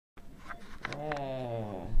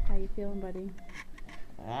feeling, buddy?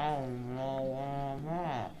 I don't know where I'm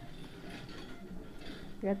at.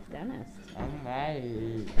 You're at the dentist. I'm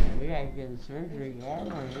ready. We gotta get the surgery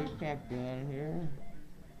going. We can't be in here.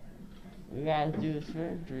 We gotta do the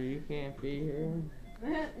surgery. You can't be here.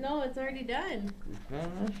 No, it's already done. You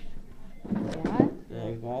finished? Yeah? Did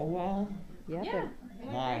it go well? Yeah, Yeah.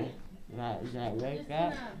 Why? Did I wake Just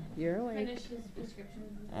up? gonna you're awake. finish his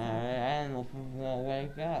prescriptions. And stuff. Alright, I don't know if I'm gonna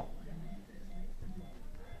wake up.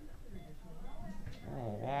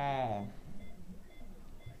 Oh, wow.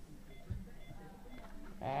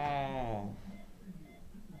 Wow.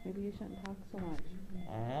 Maybe you shouldn't talk so much.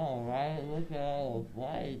 I know, right? Look at all those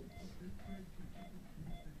lights.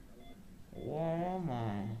 Where am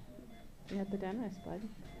I? You're at the dentist, bud.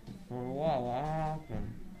 For what? What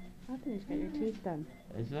happened? Nothing, you just got your teeth done.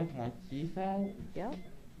 They took my teeth out? Yep,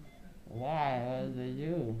 Why? What did they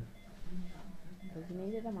do? because you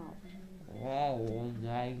needed them out. Whoa, did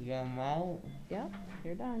I get them out? Yep,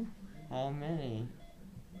 you're done. How many?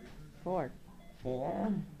 4.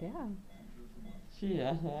 4? Yeah. Gee,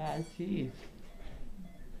 that's a lot of teeth.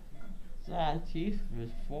 It's a lot of teeth for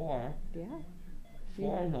 4. Yeah.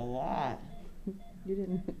 4 is a lot. You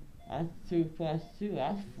didn't. That's 2 plus 2,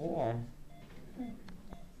 that's 4.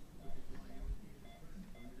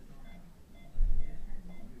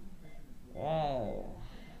 Whoa.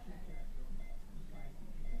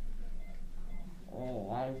 Oh,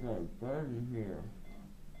 why is there a bird in here?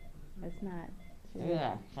 It's not. Look at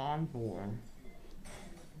that contour.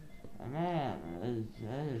 Man, they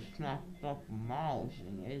just snapped up a mouse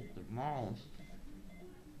and ate the mouse.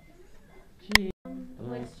 Gee.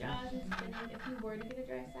 Which John is spinning, if you were to get a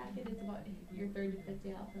dry socket, it's about your 3rd to 5th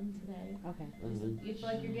day out from today. Okay. You feel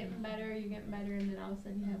like you're getting better, and then all of a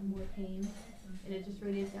sudden you have more pain. And it just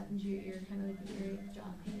radiates up into your ear, kind of like your jaw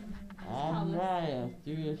pain. Alright, let's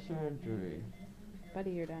do the surgery.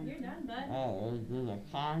 Buddy, you're done. You're done, bud. Oh, there's a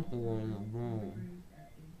contour in the room.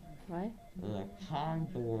 What? There's a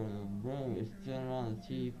contour in the room. He's sitting on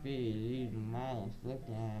the TV. He's eating a mouse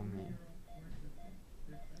looking at me.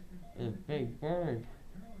 It's a big bird.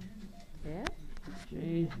 Yeah?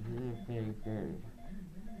 Jeez, it's a big bird.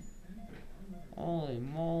 Holy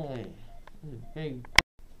moly. It's a big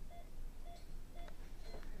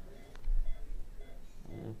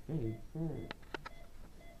It's a big bird.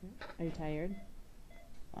 Are you tired?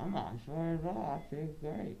 I'm not sure at all. I feel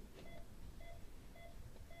great.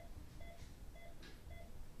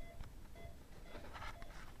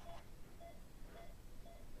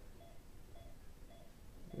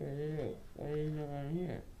 What are you doing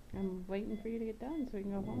here? I'm waiting for you to get done so we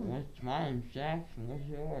can go home. What's my name's Jackson? What's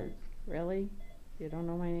yours? Really? You don't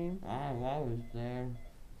know my name? I was there.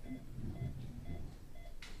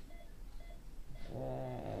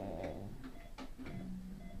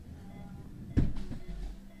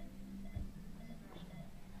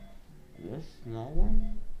 This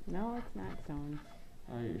snowing? No, it's not snowing.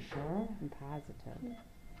 Are you sure? I'm positive.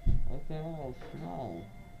 Look at all the snow.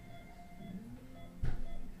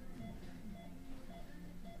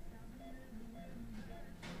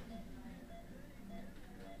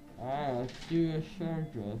 Alright, let's do the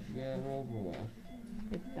surgery. Let's get it over with.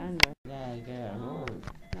 It's done, but Gotta get hurt.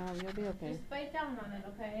 no, you'll be okay. Just bite down on it,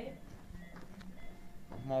 okay?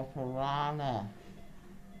 I'm a piranha.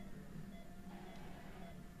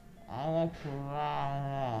 I'm a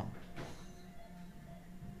piranha.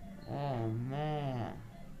 Oh man.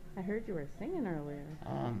 I heard you were singing earlier.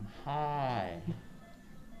 I'm high.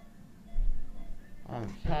 I'm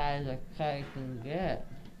high as a kite can get.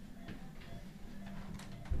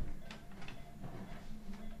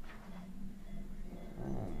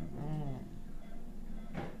 Oh man.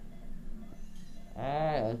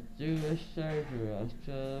 Alright, let's do the surgery. Let's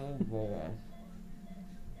get it over with.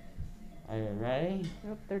 Are you ready?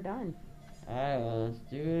 Nope, they're done. Alright, well, let's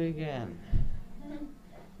do it again.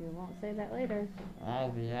 You won't say that later. I'll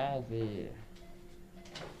be.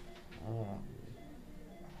 Oh.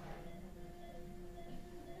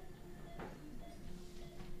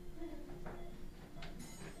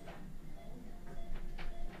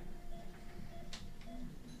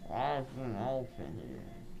 There's an elephant here.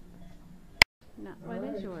 No, what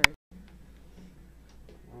is yours?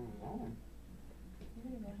 I'm going. You're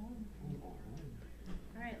gonna go home.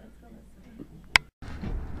 Alright, let's go this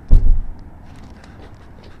way.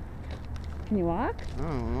 Can you walk? I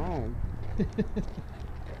don't know.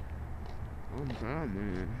 I'm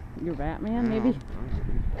Batman. You're Batman, maybe?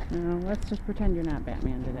 No, let's just pretend you're not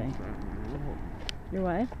Batman today. You're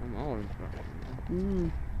what? I'm always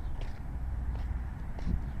Batman.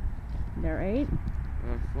 There 8?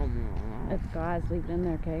 That's something else. It's gauze. Leave it in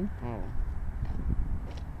there, okay? Oh.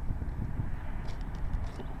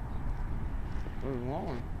 Where's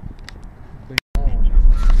Lauren? Thank- Oh.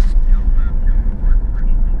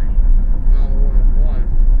 No, what?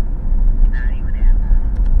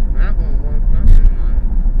 That won't work nothing, man.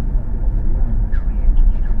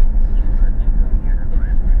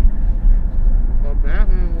 But that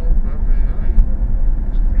won't work nothing, man.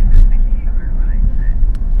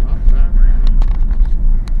 Not that one.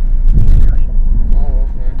 Oh,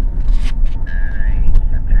 okay.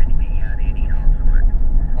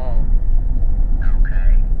 Oh.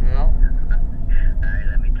 Yep.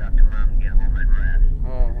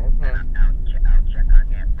 Oh, okay.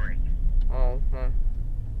 Oh, okay.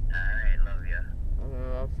 Okay,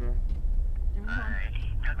 that's it.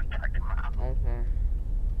 Okay.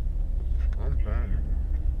 I'm bad.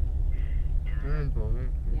 I'm bad.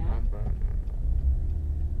 Yeah. I'm bad.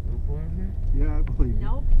 You believe me? Yeah, I believe you.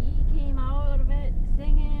 Nope, he came out of it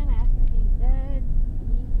singing, asked if he's dead. He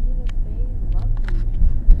was saying, loved me.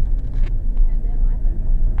 And then laughing.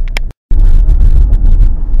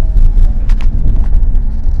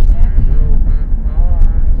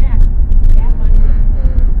 Jack, Dad wants you.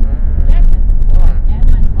 Jackson, What? Dad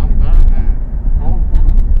wants you. I'm Batman. Oh.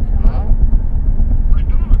 Hello?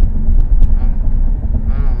 Huh? I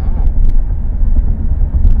don't know.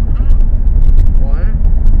 What?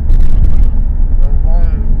 The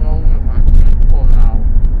volume will get my teeth pulled out.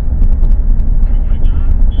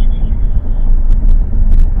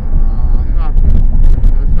 I'm not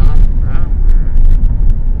because I'm Batman.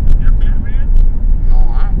 No,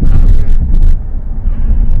 I'm Batman.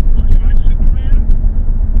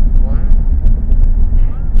 What?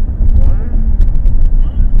 What?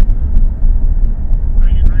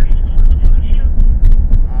 I'm ready.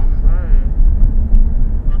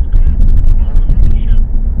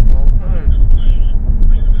 Okay.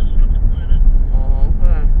 Oh,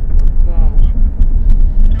 okay. Let's go.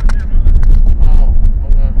 Oh,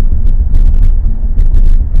 okay.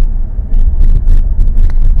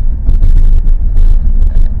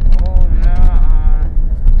 Oh, yeah,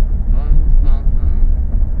 done something.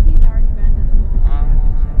 He's already been to the moon. I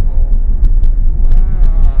wanna hold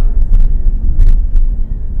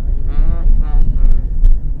something.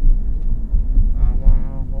 I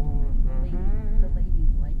wanna hold The something.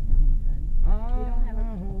 ladies like him, he said. I You don't have a-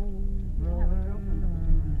 wanna hold You don't have a girlfriend, but the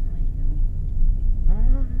ladies something. like him. I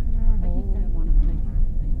wanna But he hold said one of the nicest something.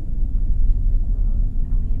 things. He's like, well,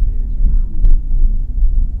 how many of there's your mom? And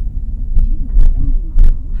she's my only mom.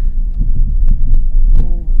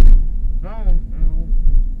 Don't you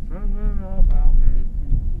forget about me. Don't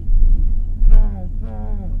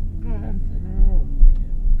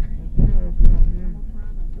you forget about me.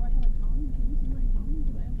 Do I have a tongue? Can you see my tongue?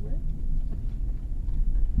 Do I have lips?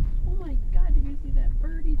 Oh my god, did you see that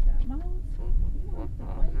bird eat that mouse? He wants to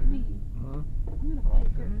fight me. Huh? I'm gonna fight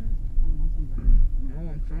her. I know some bird. You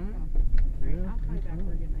want some? Alright, I'll call you back.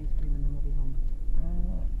 We're getting ice cream and then we'll be home.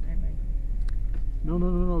 Bye-bye. No,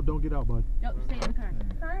 don't get out, bud. Nope, stay in the car.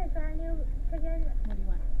 Hi, is our new friggin', What do you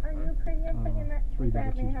want? our new premium friggin' Three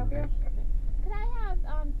grab double me help you? cheeseburgers. Could I have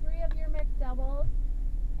 3 of your McDoubles?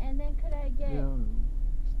 And then could I get Yeah.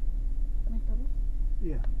 McDouble?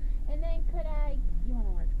 Yeah. and then could I You want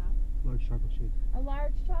a large pop? Large chocolate shake. a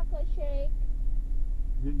large chocolate shake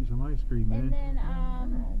Get you some ice cream, and man. then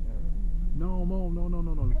No, Mo, no. could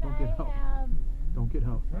Don't I get out. have Don't get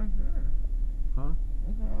out. Huh?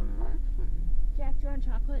 Jack, do you want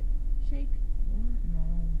chocolate shake?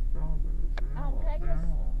 Could I get a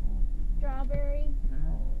strawberry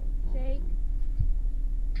shake?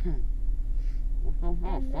 And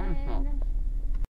then